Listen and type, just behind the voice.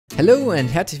Hallo und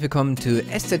herzlich willkommen to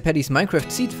szpeddys Minecraft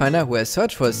Seed Finder, where I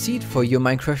search for a seed for your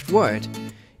Minecraft world.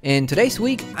 In today's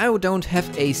week I don't have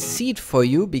a seed for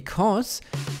you because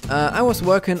I was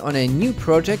working on a new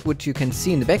project which you can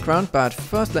see in the background, but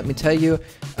first let me tell you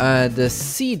the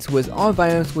seeds with all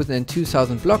biomes within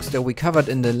 2000 blocks that we covered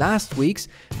in the last weeks.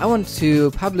 I want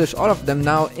to publish all of them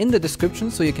now in the description,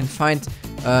 so you can find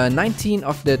 19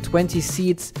 of the 20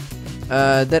 seeds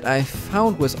that I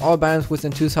found with all biomes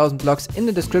within 2000 blocks in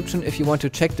the description if you want to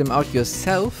check them out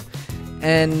yourself.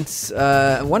 And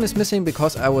one is missing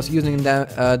because I was using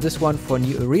this one for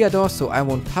new area door, so I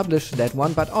won't publish that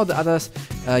one, but all the others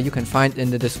you can find in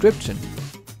the description.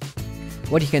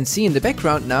 What you can see in the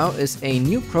background now is a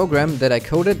new program that I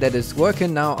coded that is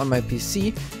working now on my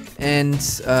PC, and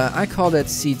I call that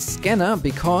Seed Scanner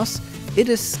because it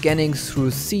is scanning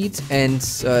through seeds and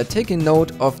taking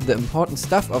note of the important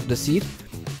stuff of the seed.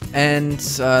 And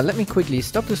let me quickly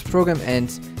stop this program and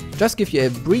just give you a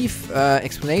brief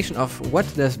explanation of what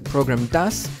the program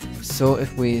does. So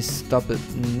if we stop it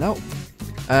now,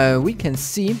 we can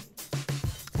see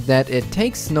that it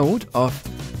takes note of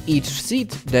each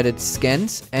seed that it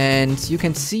scans, and you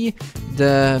can see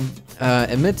the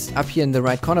emits up here in the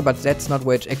right corner, but that's not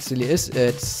where it actually is.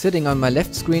 It's sitting on my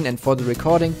left screen, and for the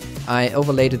recording I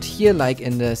overlaid it here like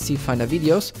in the Seed Finder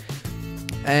videos.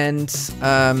 And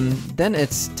then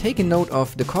it's taking note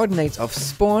of the coordinates of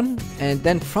spawn, and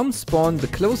then from spawn the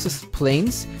closest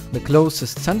plains, the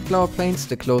closest sunflower plains,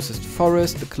 the closest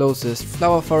forest, the closest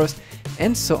flower forest,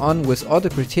 and so on, with all the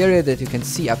criteria that you can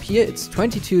see up here. It's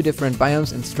 22 different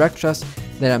biomes and structures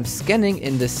that I'm scanning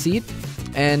in the seed,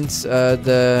 and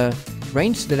the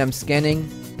range that I'm scanning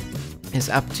is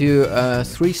up to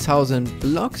 3000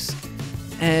 blocks.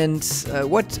 And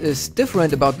what is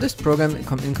different about this program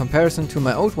in comparison to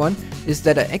my old one is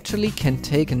that I actually can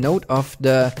take note of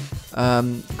the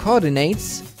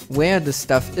coordinates where the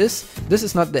stuff is. This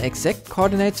is not the exact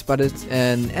coordinates, but it's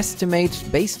an estimate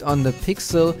based on the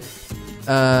pixel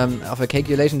of a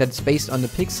calculation that is based on the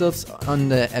pixels on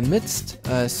the amidst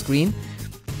screen.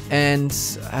 And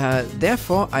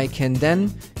therefore I can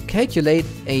then calculate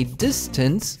a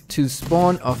distance to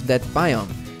spawn of that biome.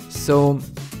 So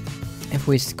if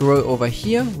we scroll over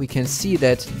here, we can see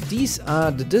that these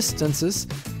are the distances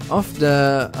of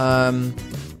the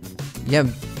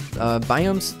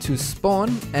biomes to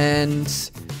spawn, and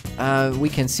we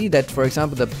can see that, for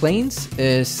example, the plains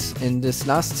is in this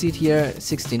last seed here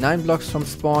 69 blocks from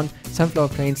spawn, sunflower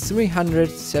plains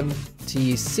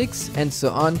 376, and so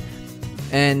on.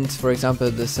 And for example,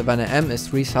 the Savannah M is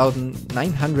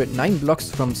 3909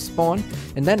 blocks from spawn,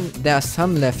 and then there are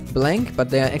some left blank, but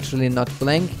they are actually not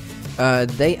blank.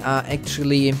 They are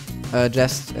actually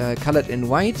just colored in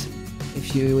white.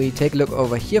 If we take a look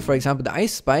over here, for example, the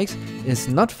ice spikes is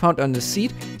not found on the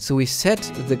seed, so we set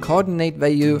the coordinate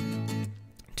value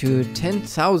to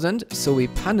 10,000, so we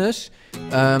punish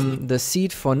the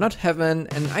seed for not having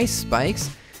an ice spikes,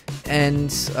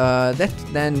 and that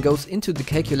then goes into the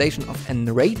calculation of a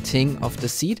rating of the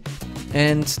seed.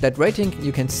 And that rating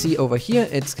you can see over here,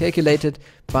 it's calculated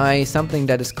by something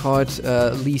that is called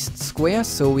least squares.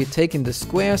 So we're taking the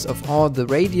squares of all the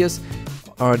radius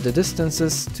or the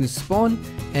distances to spawn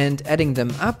and adding them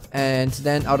up, and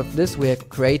then out of this we're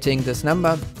creating this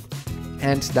number.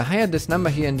 And the higher this number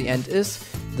here in the end is,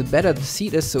 the better the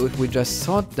seed is. So if we just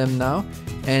sort them now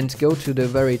and go to the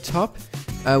very top,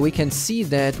 we can see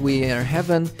that we are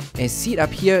having a seed up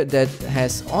here that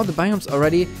has all the biomes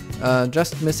already,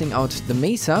 just missing out the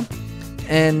mesa.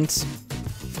 And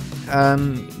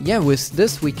yeah, with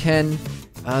this we can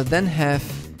then have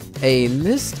a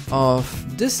list of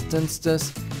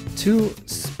distances to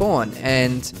spawn.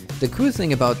 And the cool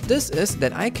thing about this is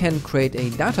that I can create a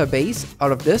database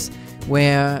out of this,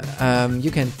 where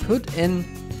you can put in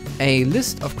a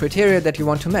list of criteria that you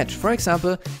want to match. For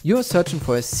example, you're searching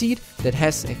for a seed that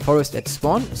has a forest at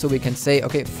spawn, so we can say,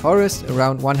 okay, forest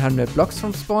around 100 blocks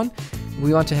from spawn.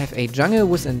 We want to have a jungle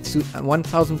within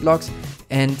 1000 blocks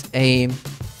and a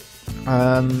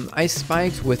ice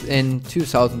spikes within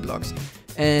 2000 blocks.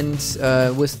 And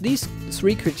with these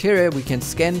three criteria we can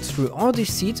scan through all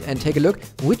these seeds and take a look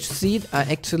which seed are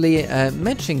actually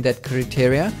matching that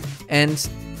criteria, and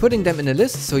putting them in a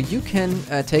list so you can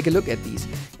take a look at these.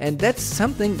 And that's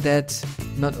something that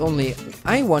not only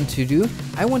I want to do,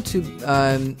 I want to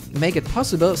make it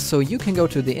possible so you can go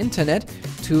to the internet,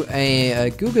 to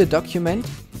a Google document,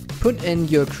 put in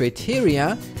your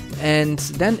criteria, and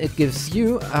then it gives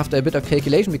you, after a bit of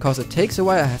calculation, because it takes a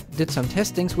while, I did some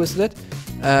testings with it,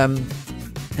 a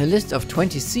list of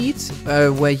 20 seeds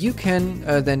where you can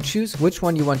then choose which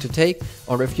one you want to take,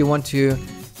 or if you want to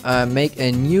make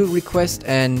a new request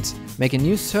and make a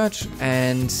new search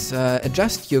and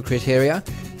adjust your criteria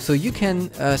so you can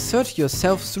search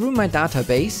yourself through my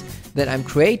database that I'm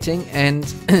creating. And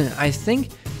I think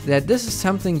that this is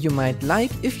something you might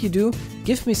like. If you do,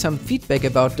 give me some feedback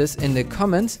about this in the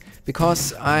comments,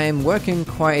 because I'm working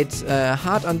quite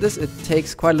hard on this. It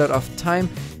takes quite a lot of time.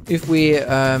 If we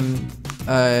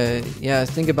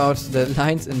think about the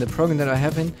lines in the program that I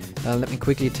have in, let me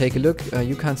quickly take a look.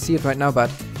 You can't see it right now, but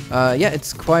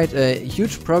it's quite a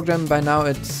huge program by now.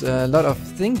 It's a lot of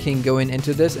thinking going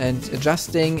into this and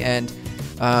adjusting, and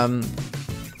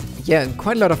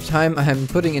quite a lot of time I'm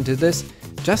putting into this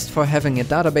just for having a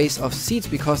database of seeds,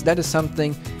 because that is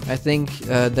something I think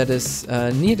that is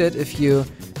needed if you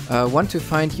want to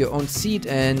find your own seed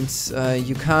and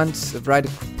you can't write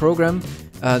a program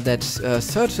that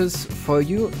searches for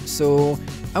you. So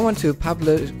I want to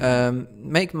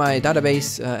make my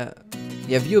database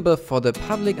viewable for the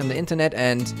public on the internet,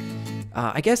 and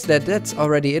I guess that's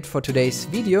already it for today's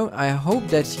video. I hope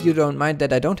that you don't mind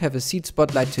that I don't have a seed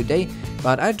spotlight today,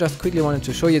 but I just quickly wanted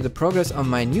to show you the progress on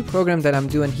my new program that I'm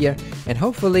doing here, and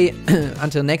hopefully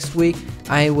until next week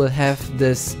I will have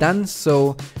this done,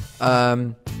 so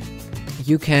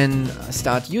you can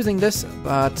start using this.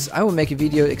 But I will make a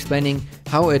video explaining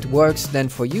how it works then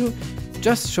for you,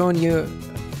 just showing you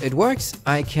it works.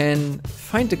 I can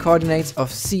find the coordinates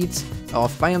of seeds,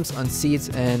 of biomes on seeds,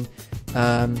 and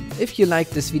if you like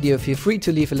this video, feel free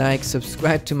to leave a like,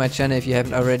 subscribe to my channel if you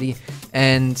haven't already,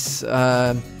 and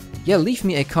leave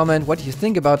me a comment what you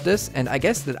think about this, and I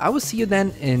guess that I will see you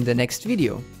then in the next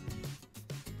video.